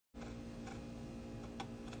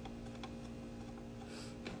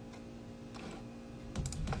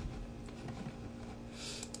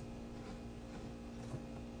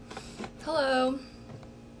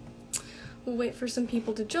We'll wait for some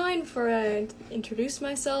people to join before I introduce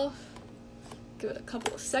myself. Give it a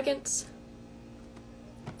couple of seconds.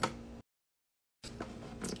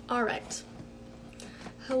 All right.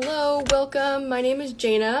 Hello, welcome. My name is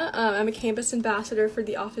Jaina. I'm a campus ambassador for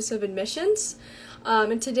the Office of Admissions.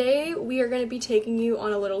 And today we are going to be taking you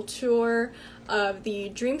on a little tour of the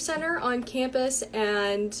Dream Center on campus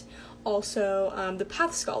and also the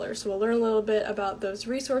Path Scholars. So we'll learn a little bit about those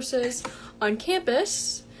resources on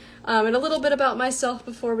campus. And a little bit about myself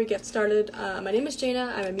before we get started. My name is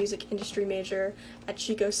Jaina. I'm a music industry major at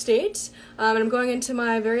Chico State, and I'm going into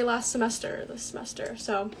my very last semester this semester.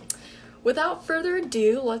 So without further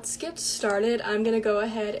ado, let's get started. I'm going to go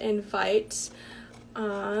ahead and invite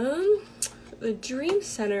the Dream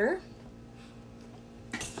Center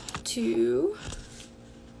to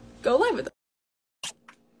go live with us.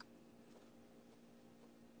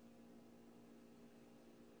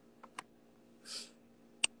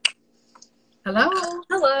 Hello.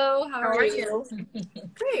 Hello, how are you? you?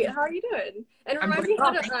 Great, how are you doing? And remind me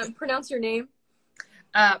how to pronounce your name.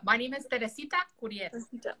 My name is Teresita Curiel.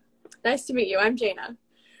 Nice to meet you. I'm Jaina.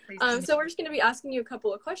 So we're just going to be asking you a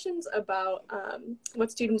couple of questions about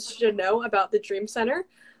what students should know about the Dream Center.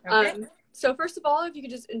 Okay. So first of all, if you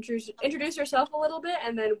could just introduce yourself a little bit,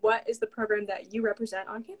 and then what is the program that you represent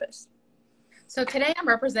on campus? So today I'm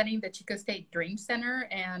representing the Chico State Dream Center,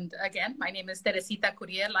 and again, my name is Teresita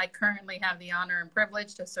Curiel. I currently have the honor and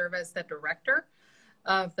privilege to serve as the director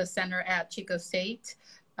of the center at Chico State.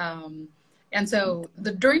 And so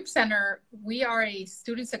the Dream Center, we are a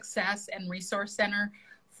student success and resource center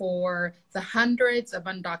for the hundreds of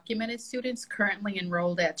undocumented students currently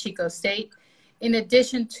enrolled at Chico State, in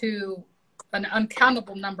addition to an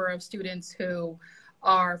uncountable number of students who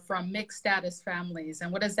are from mixed status families.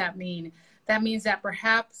 And what does that mean? That means that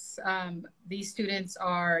perhaps these students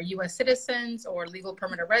are U.S. citizens or legal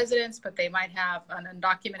permanent residents, but they might have an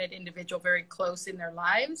undocumented individual very close in their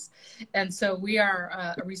lives. And so we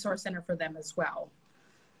are a resource center for them as well.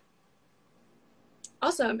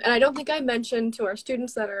 Awesome. And I don't think I mentioned to our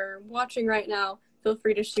students that are watching right now, feel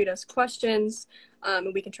free to shoot us questions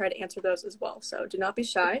and we can try to answer those as well. So do not be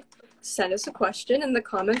shy. Send us a question in the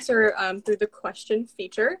comments or through the question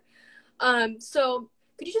feature. So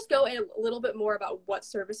could you just go in a little bit more about what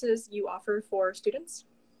services you offer for students?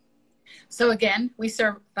 So again, we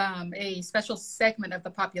serve a special segment of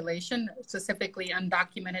the population, specifically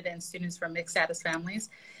undocumented and students from mixed status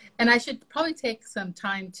families. And I should probably take some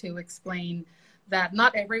time to explain that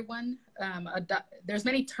not everyone, there's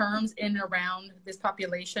many terms in and around this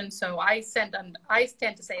population. So I tend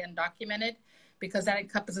to say undocumented because that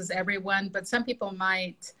encompasses everyone, but some people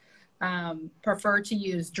might prefer to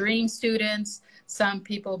use DREAM students. Some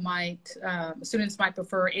people students might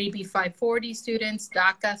prefer AB 540 students,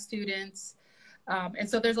 DACA students. And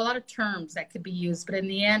so there's a lot of terms that could be used, but in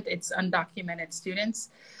the end, it's undocumented students.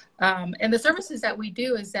 And the services that we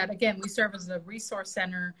do is that, again, we serve as a resource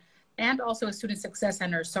center and also a student success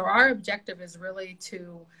center. So our objective is really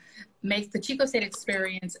to make the Chico State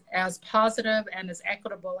experience as positive and as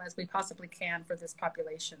equitable as we possibly can for this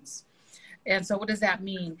populations. And so what does that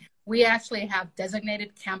mean? We actually have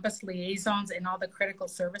designated campus liaisons in all the critical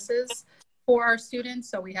services for our students.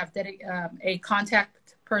 So we have a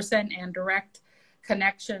contact person and direct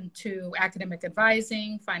connection to academic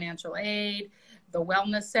advising, financial aid, the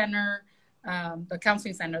wellness center, the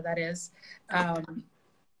counseling center, that is,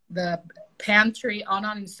 the pantry, on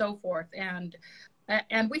and so forth. And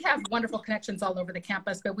we have wonderful connections all over the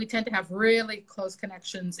campus, but we tend to have really close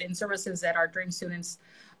connections in services that our Dream students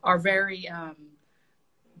are very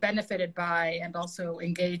benefited by and also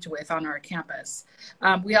engage with on our campus.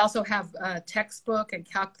 We also have textbook and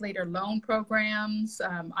calculator loan programs.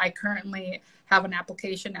 I currently have an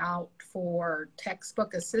application out for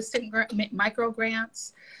textbook assistant micro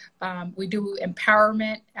grants. We do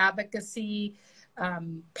empowerment, advocacy,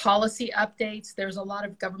 policy updates. There's a lot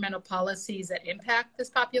of governmental policies that impact this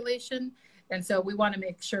population. And so we want to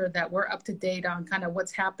make sure that we're up to date on kind of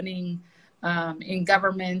what's happening in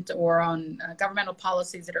government or on governmental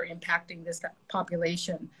policies that are impacting this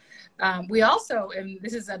population. We also, and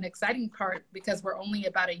this is an exciting part because we're only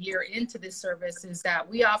about a year into this service, is that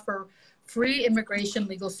we offer free immigration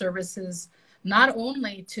legal services, not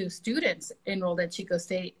only to students enrolled at Chico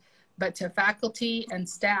State, but to faculty and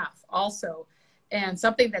staff also. And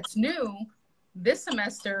something that's new this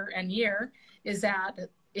semester and year is that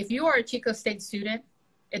if you are a Chico State student,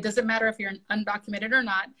 it doesn't matter if you're undocumented or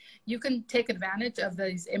not, you can take advantage of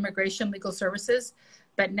these immigration legal services.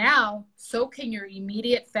 But now, so can your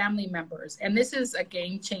immediate family members. And this is a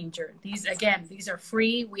game changer. These are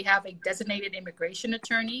free. We have a designated immigration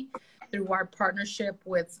attorney through our partnership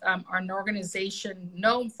with an organization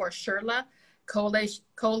known for SHRLA,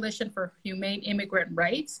 Coalition for Humane Immigrant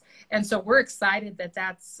Rights. And so we're excited that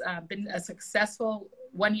that's been a successful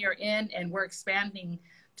 1 year in, and we're expanding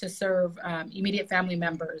to serve immediate family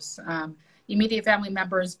members. Immediate family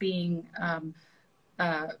members being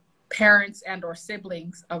parents and or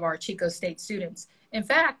siblings of our Chico State students. In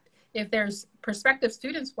fact, if there's prospective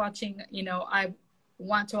students watching, I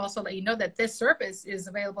want to also let you know that this service is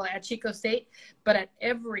available at Chico State, but at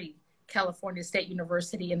every California State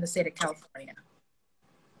University in the state of California.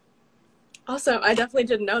 Awesome. I definitely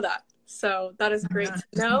didn't know that. So that is great to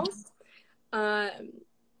know.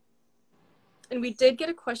 And we did get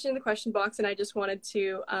a question in the question box, and I just wanted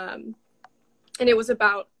to, and it was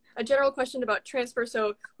about a general question about transfer.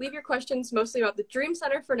 So leave your questions mostly about the Dream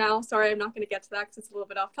Center for now. Sorry, I'm not going to get to that because it's a little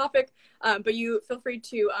bit off topic. But you feel free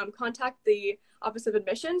to contact the Office of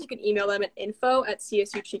Admissions. You can email them at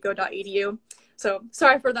info@csuchico.edu. So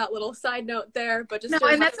sorry for that little side note there, but just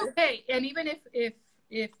and that's okay. And even if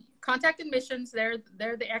contact admissions, they're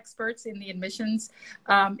the experts in the admissions.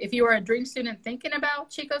 If you are a Dream student thinking about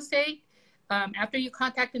Chico State, after you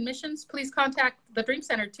contact admissions, please contact the Dream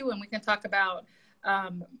Center too, and we can talk about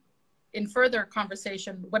in further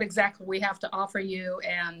conversation what exactly we have to offer you,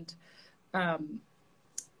 and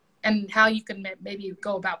how you can maybe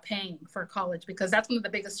go about paying for college, because that's one of the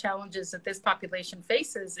biggest challenges that this population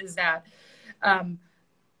faces, is that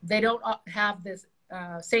they don't have this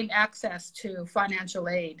same access to financial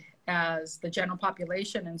aid as the general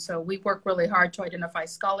population. And so we work really hard to identify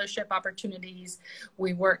scholarship opportunities.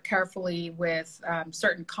 We work carefully with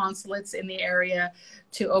certain consulates in the area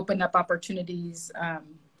to open up opportunities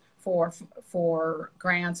for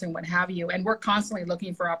grants and what have you. And we're constantly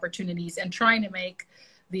looking for opportunities and trying to make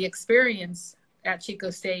the experience at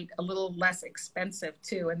Chico State a little less expensive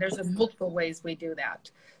too. And there's multiple ways we do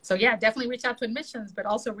that. So yeah, definitely reach out to admissions, but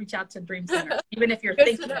also reach out to Dream Center, even if you're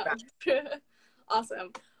thinking about it.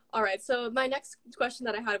 Awesome. All right. So my next question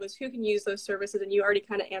that I had was who can use those services? And you already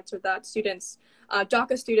kind of answered that. Students,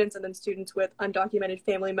 DACA students, and then students with undocumented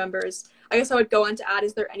family members. I guess I would go on to add,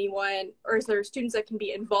 is there anyone, or is there students that can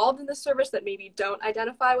be involved in this service that maybe don't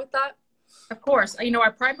identify with that? Of course.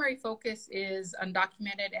 Our primary focus is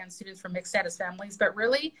undocumented and students from mixed status families, but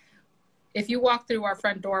really, if you walk through our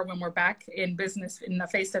front door when we're back in business in the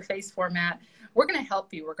face-to-face format, we're going to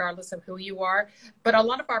help you regardless of who you are. But a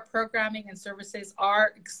lot of our programming and services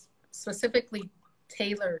are specifically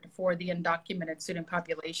tailored for the undocumented student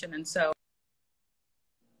population. And so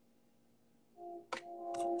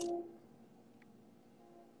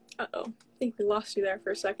I think we lost you there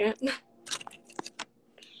for a second.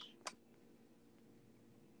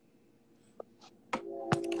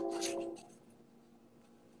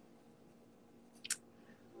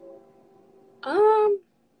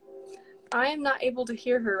 I am not able to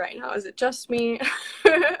hear her right now. Is it just me?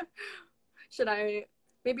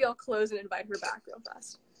 Maybe I'll close and invite her back real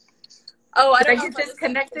fast. Oh, I don't know. Are you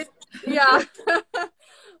disconnected? Yeah.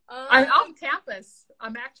 I'm on campus.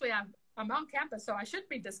 I'm on campus, so I should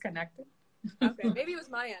be disconnected. Okay, maybe it was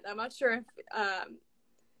my end. I'm not sure if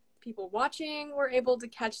people watching were able to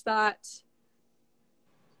catch that.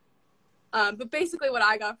 But basically what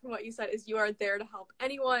I got from what you said is you are there to help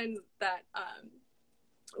anyone that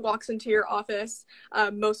walks into your office,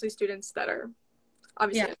 mostly students that are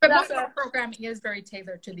obviously. Yeah, but most of our programming is very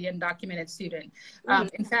tailored to the undocumented student.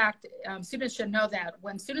 In fact, students should know that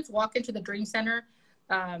when students walk into the Dream Center,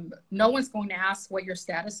 no one's going to ask what your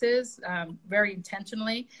status is, very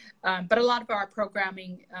intentionally. But a lot of our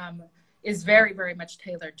programming is very, very much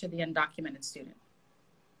tailored to the undocumented student.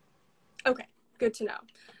 Okay, good to know.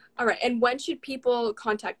 All right, and when should people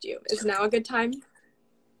contact you? Is now a good time?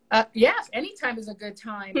 Yes, anytime is a good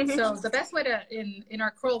time. So the best way to, in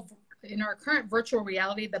our current virtual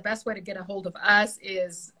reality, the best way to get a hold of us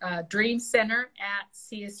is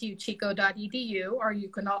dreamcenter@csuchico.edu, or you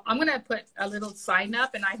can, I'm going to put a little sign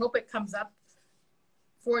up and I hope it comes up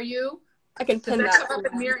for you. I can pin that. Come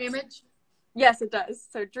up in mirror image? Yes, it does.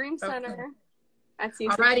 So Dream Center at CSU.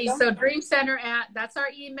 Alrighty, so Dream Center that's our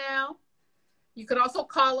email. You could also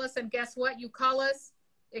call us, and guess what? You call us,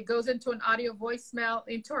 it goes into an audio voicemail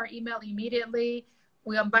into our email immediately.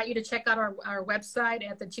 We invite you to check out our website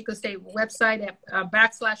at the Chico State website at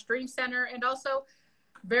 /Dream Center. And also,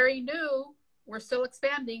 very new, we're still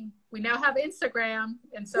expanding. We now have Instagram,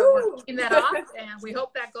 and so we're kicking that off, and we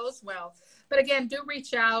hope that goes well. But again, do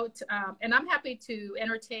reach out, and I'm happy to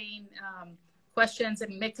entertain questions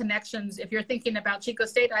and make connections. If you're thinking about Chico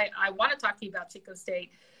State, I want to talk to you about Chico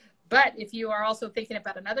State. But if you are also thinking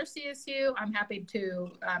about another CSU, I'm happy to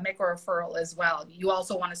make a referral as well. You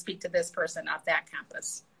also want to speak to this person at that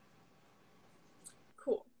campus.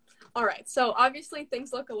 All right, so obviously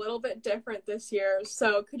things look a little bit different this year.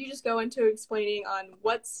 So could you just go into explaining on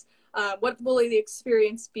what will the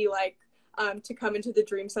experience be like to come into the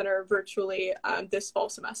Dream Center virtually this fall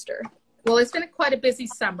semester? Well, it's been quite a busy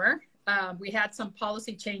summer. We had some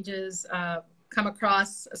policy changes come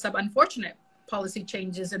across, some unfortunate policy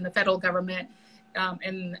changes in the federal government,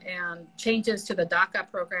 and changes to the DACA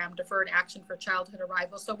program, Deferred Action for Childhood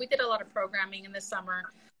Arrival. So we did a lot of programming in the summer.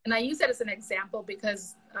 And I use that as an example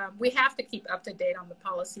because we have to keep up to date on the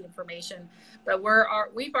policy information. But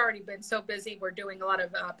we've already been so busy. We're doing a lot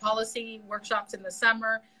of policy workshops in the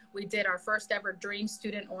summer. We did our first ever Dream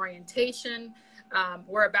Student Orientation.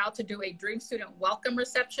 We're about to do a Dream Student Welcome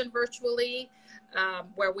Reception virtually,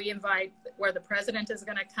 where the president is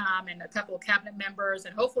going to come and a couple of cabinet members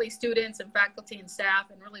and hopefully students and faculty and staff,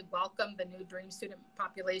 and really welcome the new Dream student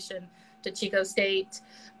population to Chico State.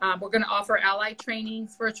 We're going to offer ally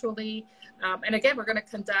trainings virtually. And again, we're going to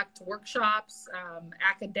conduct workshops,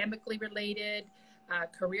 academically related,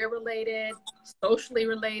 career related, socially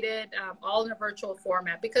related, all in a virtual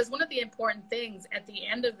format. Because one of the important things at the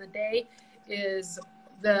end of the day is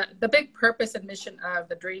the big purpose and mission of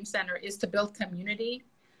the Dream Center is to build community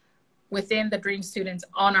within the Dream students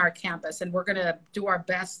on our campus. And we're going to do our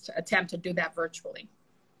best attempt to do that virtually.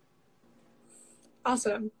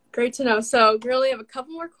 Awesome. Great to know. So we only have a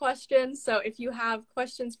couple more questions. So if you have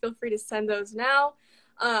questions, feel free to send those now.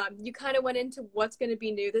 You kind of went into what's going to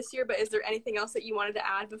be new this year, but is there anything else that you wanted to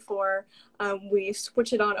add before we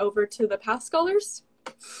switch it on over to the Path Scholars?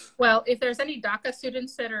 Well, if there's any DACA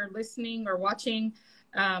students that are listening or watching,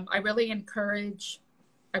 I really encourage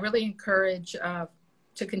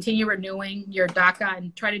to continue renewing your DACA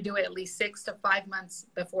and try to do it at least 6 to 5 months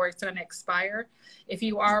before it's going to expire. If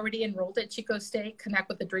you are already enrolled at Chico State, connect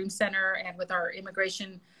with the Dream Center and with our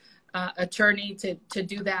immigration attorney to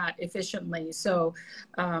do that efficiently. So,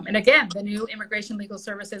 and again, the new Immigration Legal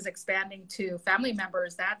Services expanding to family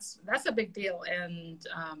members, that's a big deal. And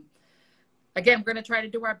again, we're going to try to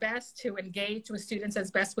do our best to engage with students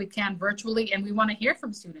as best we can virtually, and we want to hear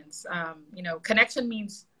from students. Connection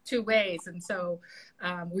means 2 ways, and so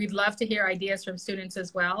we'd love to hear ideas from students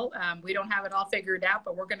as well. We don't have it all figured out,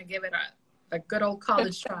 but we're going to give it a good old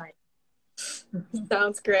college try.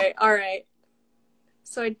 Sounds great. All right.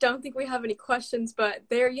 So I don't think we have any questions, but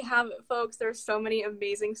there you have it, folks. There's so many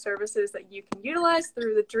amazing services that you can utilize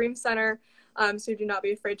through the Dream Center. So do not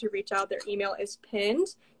be afraid to reach out. Their email is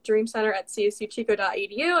pinned,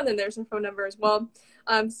 dreamcenter@csuchico.edu, and then there's their phone number as well.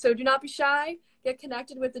 So do not be shy. Get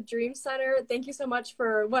connected with the Dream Center. Thank you so much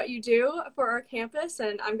for what you do for our campus,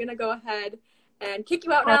 and I'm going to go ahead and kick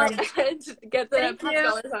you out now and get the Path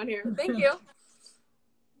Scholars on here. Thank you.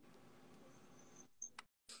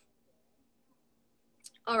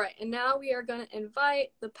 All right, and now we are going to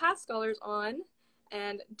invite the Path Scholars on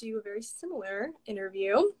and do a very similar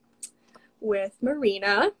interview with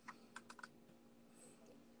Marina.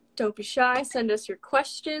 Don't be shy. Send us your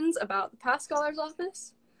questions about the Path Scholars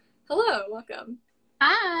office. Hello, welcome.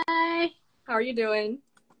 Hi. How are you doing?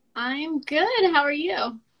 I'm good. How are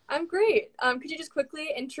you? I'm great. Could you just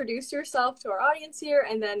quickly introduce yourself to our audience here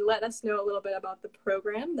and then let us know a little bit about the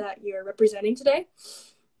program that you're representing today?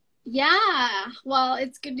 Yeah, well,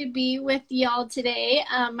 it's good to be with y'all today.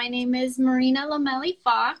 My name is Marina Lamelli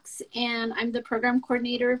Fox, and I'm the program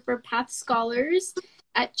coordinator for Path Scholars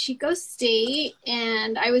at Chico State.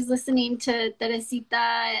 And I was listening to Teresita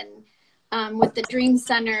and with the Dream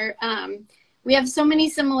Center. We have so many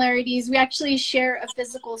similarities. We actually share a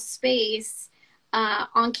physical space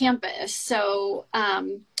on campus. So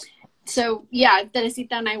yeah,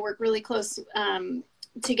 Teresita and I work really close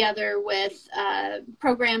together with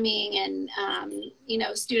programming and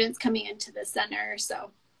students coming into the center,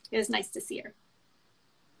 so it was nice to see her.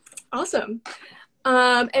 Awesome.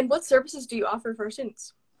 And what services do you offer for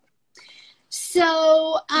students?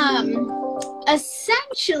 So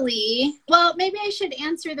essentially, well, maybe I should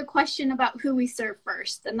answer the question about who we serve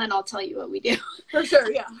first, and then I'll tell you what we do. For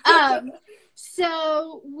sure, yeah.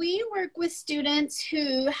 So we work with students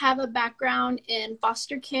who have a background in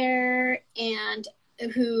foster care and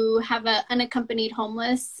who have an unaccompanied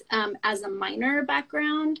homeless as a minor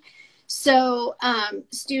background. So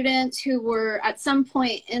students who were at some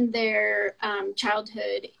point in their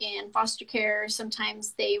childhood in foster care,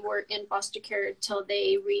 sometimes they were in foster care till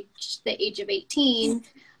they reached the age of 18.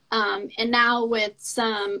 And now with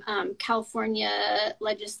some California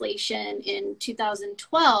legislation in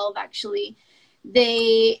 2012, actually,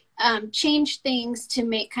 they changed things to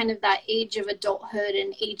make kind of that age of adulthood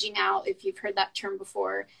and aging out, if you've heard that term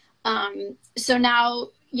before. So now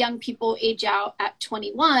young people age out at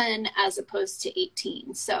 21 as opposed to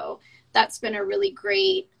 18. So that's been a really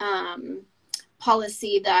great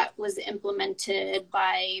policy that was implemented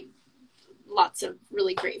by lots of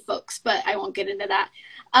really great folks, but I won't get into that.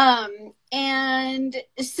 And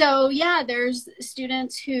so, yeah, there's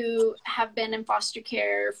students who have been in foster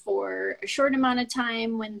care for a short amount of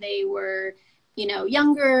time when they were, you know,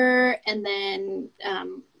 younger, and then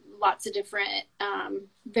lots of different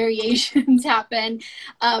variations happen.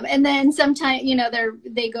 And then sometimes, you know,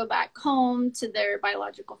 they go back home to their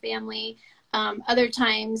biological family. Other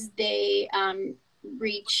times they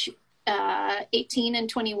reach 18 and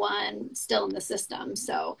 21 still in the system.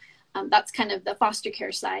 So that's kind of the foster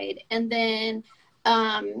care side. And then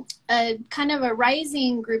a kind of a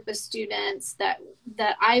rising group of students that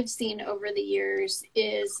I've seen over the years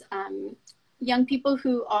is young people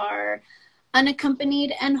who are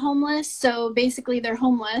unaccompanied and homeless. So basically they're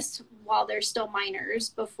homeless while they're still minors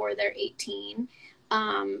before they're 18.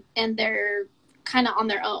 And they're kind of on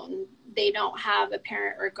their own. They don't have a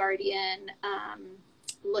parent or guardian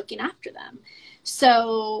looking after them.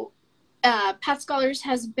 So Path Scholars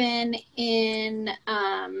has been in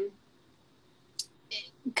kind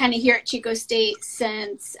of here at Chico State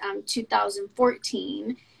since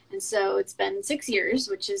 2014. And so it's been 6 years,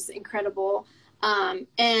 which is incredible.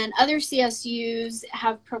 And other CSUs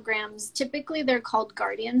have programs. Typically they're called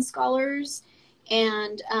Guardian Scholars.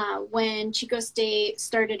 And when Chico State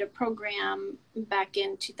started a program back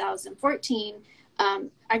in 2014,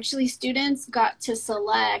 actually students got to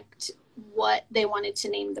select what they wanted to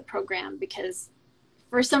name the program, because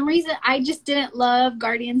for some reason I just didn't love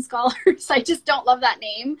Guardian Scholars. I just don't love that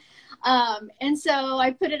name. And so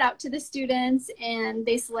I put it out to the students and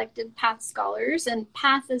they selected Path Scholars, and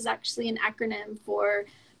PATH is actually an acronym for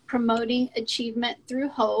Promoting Achievement Through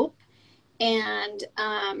Hope. And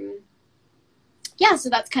yeah, so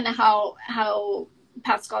that's kind of how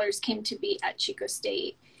Path Scholars came to be at Chico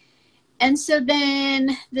State. And so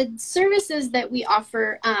then the services that we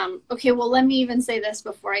offer, okay, well, let me even say this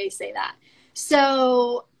before I say that.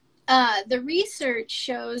 So the research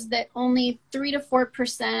shows that only 3 to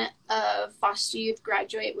 4% of foster youth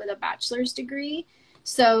graduate with a bachelor's degree.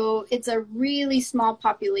 So it's a really small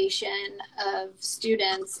population of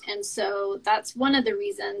students. And so that's one of the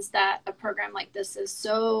reasons that a program like this is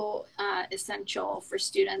so essential for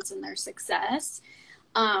students and their success.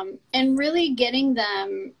 And really getting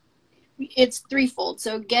them, it's threefold.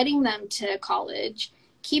 So getting them to college,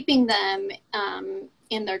 keeping them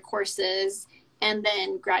in their courses, and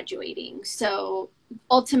then graduating. So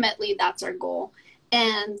ultimately that's our goal.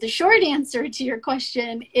 And the short answer to your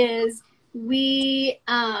question is we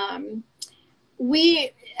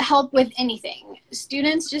help with anything.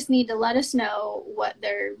 Students just need to let us know what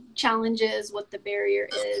their challenge is, what the barrier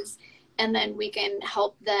is, and then we can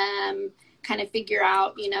help them kind of figure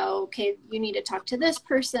out, you know, okay, you need to talk to this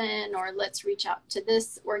person, or let's reach out to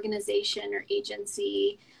this organization or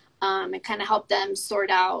agency, and kind of help them sort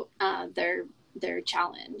out their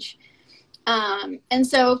challenge. And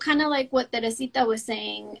so kind of like what Teresita was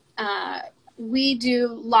saying, we do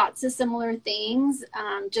lots of similar things,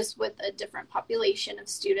 just with a different population of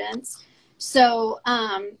students. So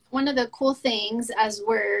one of the cool things, as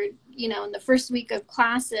we're, you know, in the first week of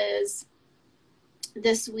classes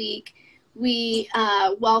this week, we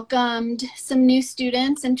welcomed some new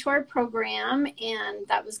students into our program, and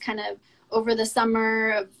that was kind of over the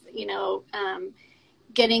summer of, you know,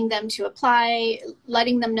 getting them to apply,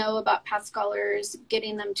 letting them know about Path Scholars,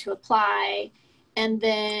 getting them to apply. And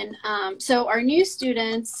then, so our new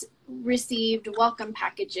students received welcome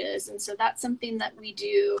packages. And so that's something that we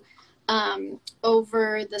do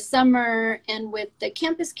over the summer and with the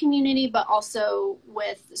campus community, but also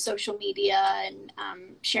with social media and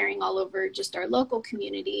sharing all over just our local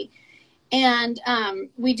community. And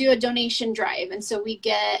we do a donation drive. And so we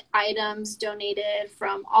get items donated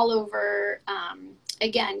from all over,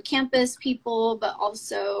 again, campus people, but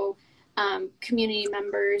also community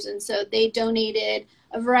members. And so they donated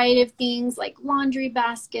a variety of things like laundry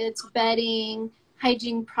baskets, bedding,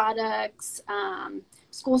 hygiene products,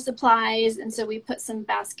 school supplies. And so we put some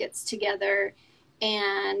baskets together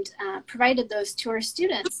and provided those to our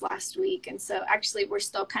students last week. And so actually we're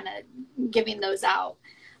still kind of giving those out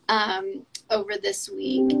over this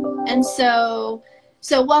week. And so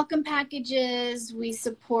welcome packages, we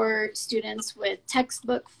support students with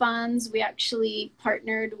textbook funds. We actually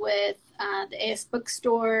partnered with the AS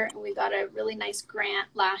Bookstore, and we got a really nice grant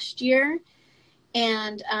last year.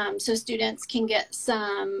 And so students can get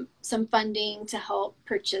some funding to help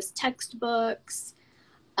purchase textbooks.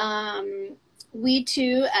 We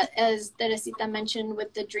too, as Teresita mentioned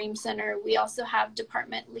with the Dream Center, we also have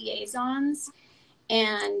department liaisons.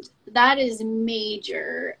 And that is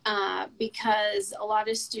major because a lot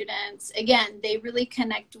of students, again, they really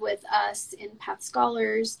connect with us in Path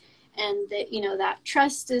Scholars, and that, you know, that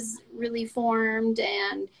trust is really formed.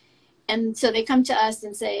 And so they come to us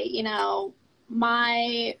and say, you know,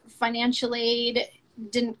 my financial aid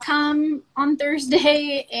didn't come on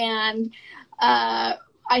Thursday, and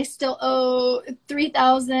I still owe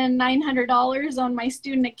 $3,900 on my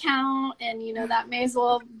student account. And, you know, that may as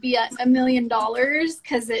well be $1 million,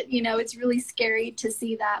 because it, you know, it's really scary to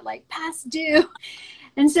see that like past due.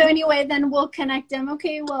 And so anyway, then we'll connect them.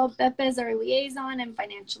 Okay, well, Bepa is our liaison in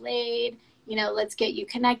financial aid. You know, let's get you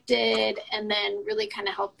connected, and then really kind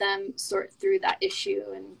of help them sort through that issue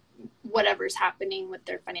and whatever's happening with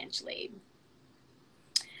their financial aid.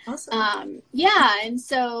 Awesome. Yeah, and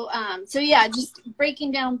so yeah, just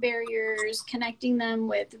breaking down barriers, connecting them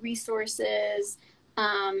with resources,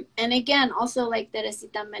 and again, also like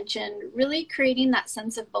Teresita mentioned, really creating that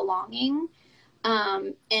sense of belonging,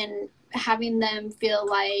 and having them feel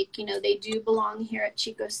like, you know, they do belong here at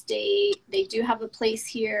Chico State. They do have a place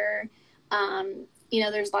here. You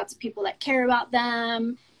know, there's lots of people that care about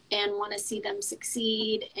them and want to see them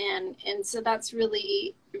succeed, and so that's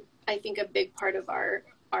really, I think, a big part of our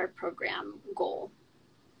program goal.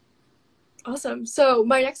 Awesome. So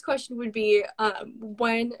my next question would be,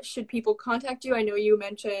 when should people contact you? I know you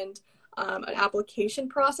mentioned an application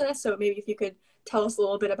process, so maybe if you could tell us a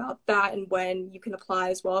little bit about that and when you can apply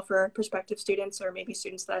as well for prospective students, or maybe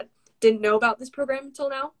students that didn't know about this program until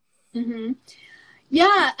now. Mm-hmm.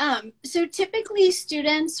 Yeah, so typically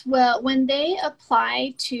students will, when they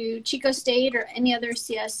apply to Chico State or any other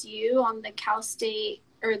CSU on the Cal State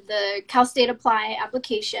or the Cal State Apply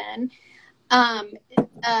application,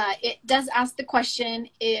 it does ask the question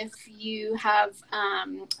if you have,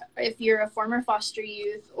 if you're a former foster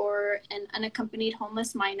youth or an unaccompanied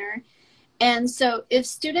homeless minor. And so if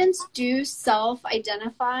students do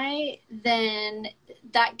self-identify, then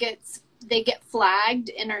they get flagged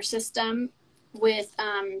in our system with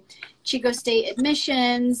Chico State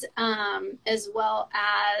admissions, as well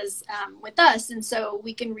as with us. And so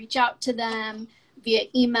we can reach out to them via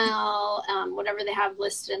email, whatever they have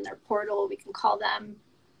listed in their portal, we can call them.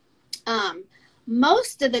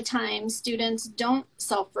 Most of the time, students don't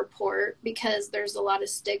self-report because there's a lot of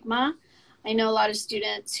stigma. I know a lot of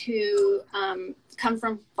students who come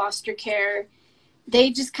from foster care,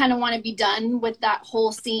 they just kind of want to be done with that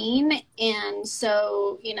whole scene. And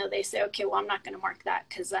so, you know, they say, okay, well, I'm not going to mark that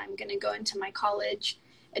because I'm going to go into my college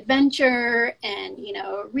adventure and, you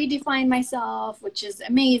know, redefine myself, which is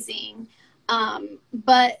amazing.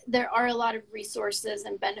 But there are a lot of resources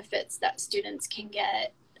and benefits that students can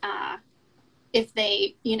get if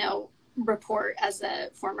they, you know, report as a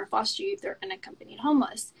former foster youth or unaccompanied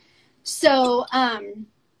homeless. So,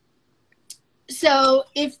 so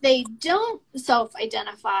if they don't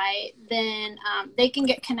self-identify, then they can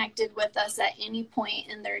get connected with us at any point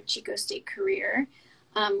in their Chico State career.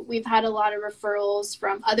 We've had a lot of referrals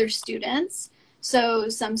from other students. So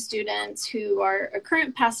some students who are a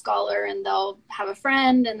current Path Scholar, and they'll have a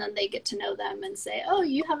friend, and then they get to know them and say, oh,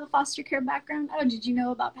 you have a foster care background? Oh, did you know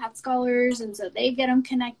about Path Scholars? And so they get them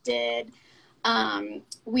connected.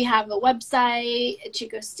 We have a website, a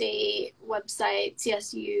Chico State website,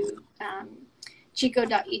 CSU,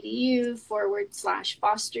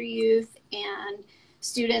 chico.edu/foster youth. And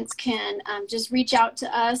students can just reach out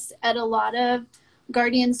to us at a lot of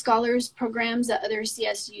Guardian Scholars programs at other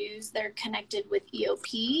CSUs. They're connected with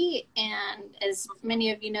EOP, and as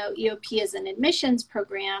many of you know, EOP is an admissions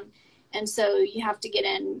program, and so you have to get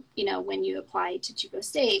in, you know, when you apply to Chico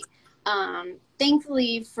State.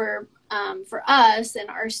 Thankfully for us and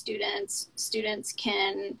our students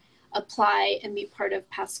can apply and be part of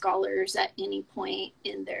Path Scholars at any point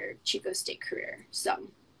in their Chico State career.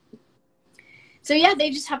 So yeah, they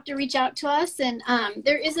just have to reach out to us, and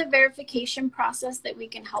there is a verification process that we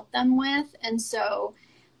can help them with. And so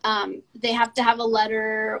they have to have a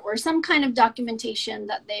letter or some kind of documentation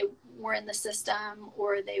that they were in the system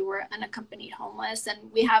or they were unaccompanied homeless.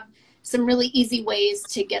 And we have some really easy ways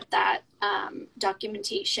to get that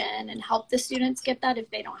documentation and help the students get that if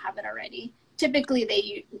they don't have it already. Typically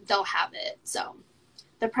they'll have it. So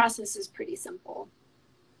the process is pretty simple.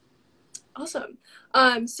 Awesome.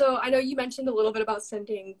 So I know you mentioned a little bit about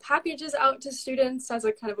sending packages out to students as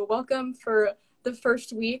a kind of a welcome for the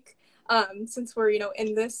first week, since we're, you know,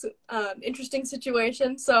 in this interesting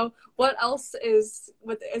situation. So what else is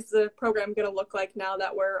the program going to look like now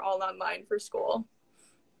that we're all online for school?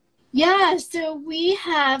 Yeah, so we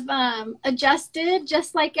have adjusted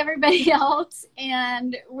just like everybody else,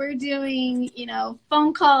 and we're doing, you know,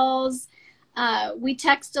 phone calls, We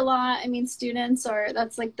text a lot. I mean,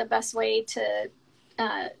 that's like the best way to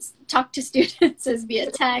talk to students is via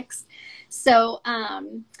text. So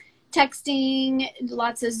texting,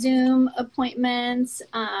 lots of Zoom appointments.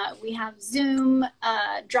 We have Zoom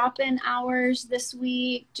drop-in hours this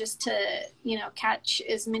week just to, catch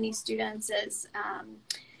as many students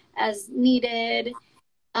as needed.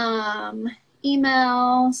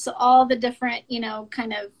 Email, so all the different,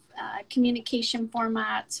 kind of communication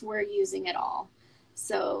formats, we're using it all.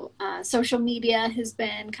 So social media has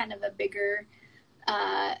been kind of a bigger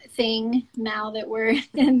thing now that we're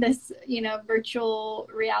in this, virtual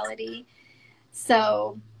reality.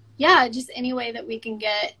 So yeah, just any way that we can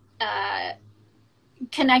get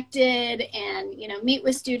connected and, meet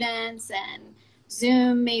with students, and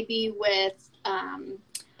Zoom maybe with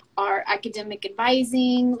our academic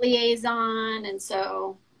advising liaison. And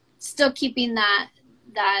so still keeping that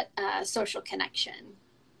social connection.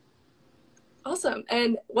 Awesome.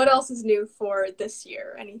 And what else is new for this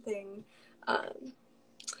year? Anything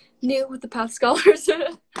new with the Path Scholars?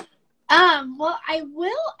 Well, I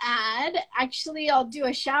will add, actually, I'll do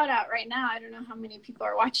a shout out right now. I don't know how many people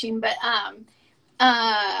are watching, but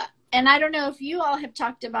and I don't know if you all have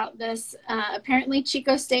talked about this. Apparently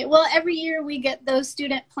Chico State, well, every year we get those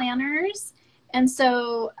student planners. And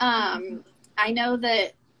so I know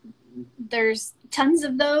that there's tons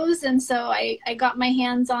of those. And so I got my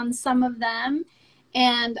hands on some of them.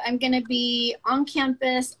 And I'm going to be on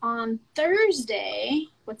campus on Thursday.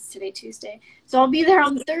 What's today, Tuesday? So I'll be there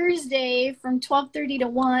on Thursday from 12:30 to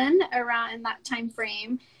 1, around in that time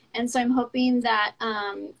frame. And so I'm hoping that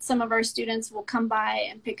some of our students will come by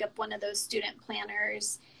and pick up one of those student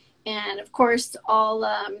planners. And of course, all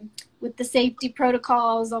with the safety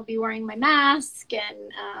protocols, I'll be wearing my mask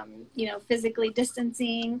and, physically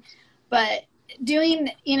distancing. But doing,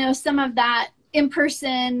 some of that in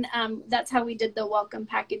person, that's how we did the welcome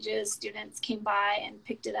packages. Students came by and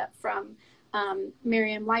picked it up from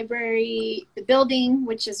Miriam Library, the building,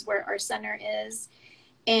 which is where our center is.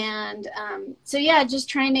 And so, yeah, just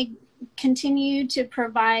trying to continue to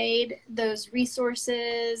provide those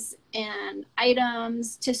resources and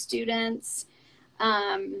items to students,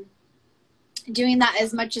 doing that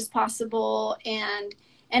as much as possible.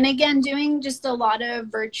 And again, doing just a lot of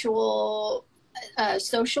virtual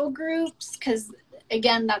social groups, because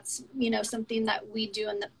again, that's, something that we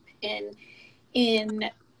do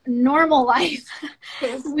in normal life.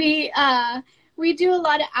 We do a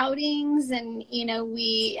lot of outings, and,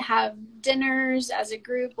 we have dinners as a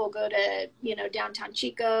group. We'll go to, downtown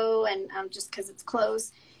Chico, and just because it's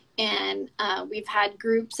close. And we've had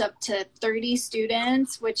groups up to 30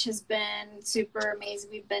 students, which has been super amazing.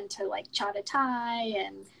 We've been to like Chata Thai,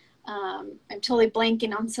 and I'm totally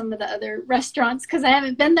blanking on some of the other restaurants because I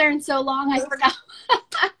haven't been there in so long. I forgot.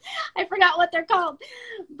 I forgot what they're called.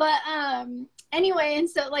 But anyway, and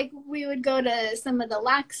so like we would go to some of the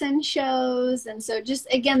Laxon shows. And so just,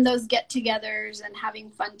 again, those get-togethers and having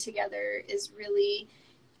fun together is really,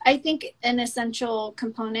 I think, an essential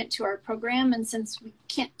component to our program. And since we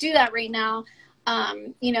can't do that right now,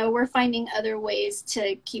 we're finding other ways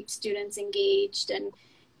to keep students engaged. And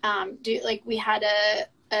we had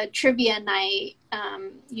a trivia night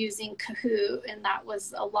using Kahoot, and that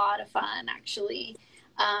was a lot of fun, actually.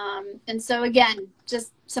 And so again,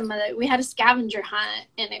 just we had a scavenger hunt,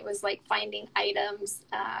 and it was like finding items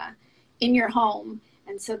in your home.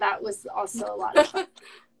 And so that was also a lot of fun.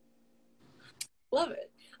 Love it.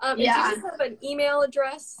 Yeah. Do you have an email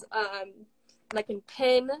address that I can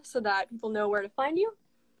pin so that people know where to find you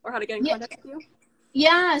or how to get in contact with you?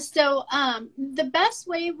 Yeah, so the best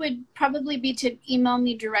way would probably be to email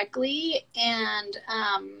me directly. And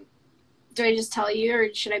do I just tell you,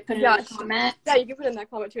 or should I put it in the comment? Yeah, you can put it in that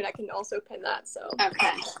comment too, and I can also pin that so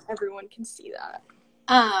everyone can see that.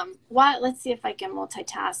 Let's see if I can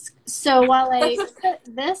multitask. So while I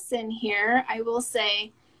put this in here, I will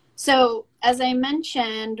say, so as I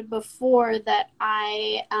mentioned before, that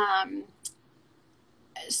I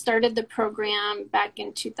started the program back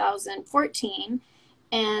in 2014.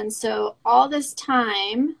 And so all this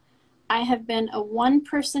time, I have been a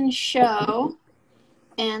one-person show,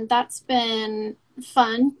 and that's been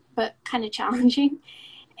fun, but kind of challenging.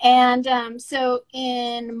 And so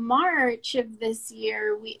in March of this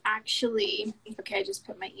year, we actually, I just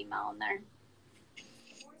put my email in there.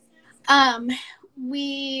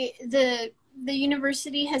 The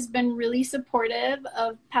university has been really supportive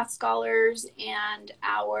of Path Scholars and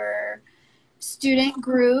our student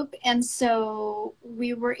group, and so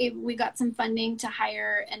we got some funding to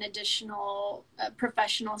hire an additional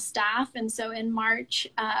professional staff. And so in March,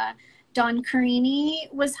 Dawn Carini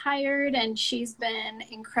was hired, and she's been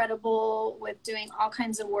incredible with doing all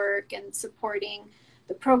kinds of work and supporting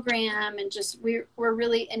the program, and just we're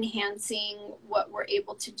really enhancing what we're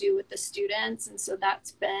able to do with the students. And so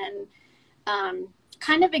that's been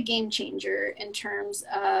kind of a game changer in terms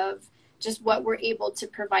of just what we're able to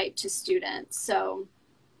provide to students. So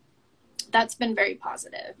that's been very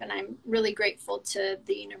positive, and I'm really grateful to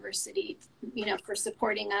the university, you know, for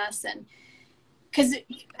supporting us. And because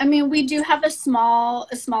I mean, we do have a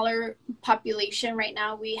smaller population right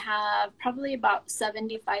now. We have probably about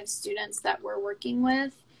 75 students that we're working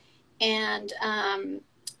with, and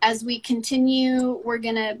as we continue, we're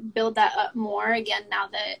gonna build that up more again now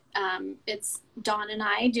that it's Dawn and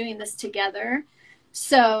I doing this together.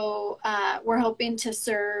 So we're hoping to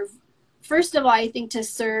serve, first of all, I think to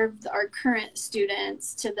serve our current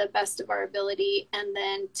students to the best of our ability, and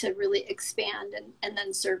then to really expand and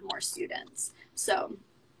then serve more students. So,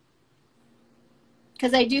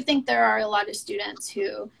 because I do think there are a lot of students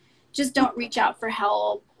who just don't reach out for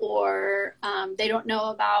help, or they don't know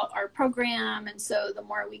about our program. And so the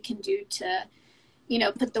more we can do to, you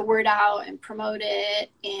know, put the word out and promote it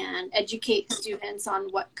and educate students on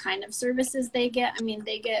what kind of services they get. I mean,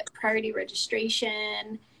 they get priority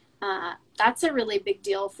registration. That's a really big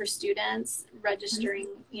deal for students, registering,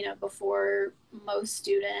 you know, before most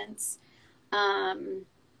students.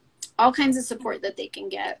 All kinds of support that they can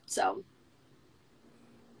get. So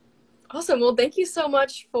awesome. Well, thank you so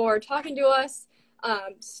much for talking to us.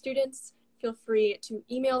 Students, feel free to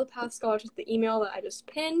email the Path Scholars with the email that I just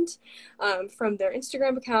pinned from their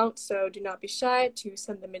Instagram account. So do not be shy to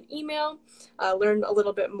send them an email, learn a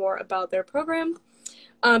little bit more about their program.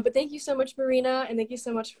 But thank you so much, Marina, and thank you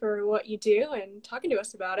so much for what you do and talking to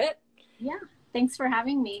us about it. Yeah, thanks for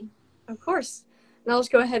having me. Of course. And I'll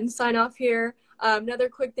just go ahead and sign off here. Another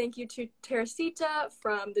quick thank you to Teresita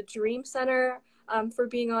from the Dream Center for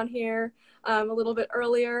being on here a little bit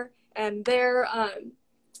earlier. And their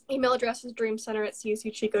email address is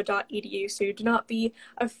dreamcenter@cucchico.edu. So do not be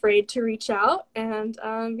afraid to reach out. And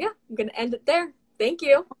yeah, I'm going to end it there. Thank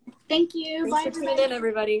you. Thank you. Thanks Bye, for tuning in,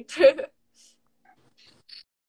 everybody.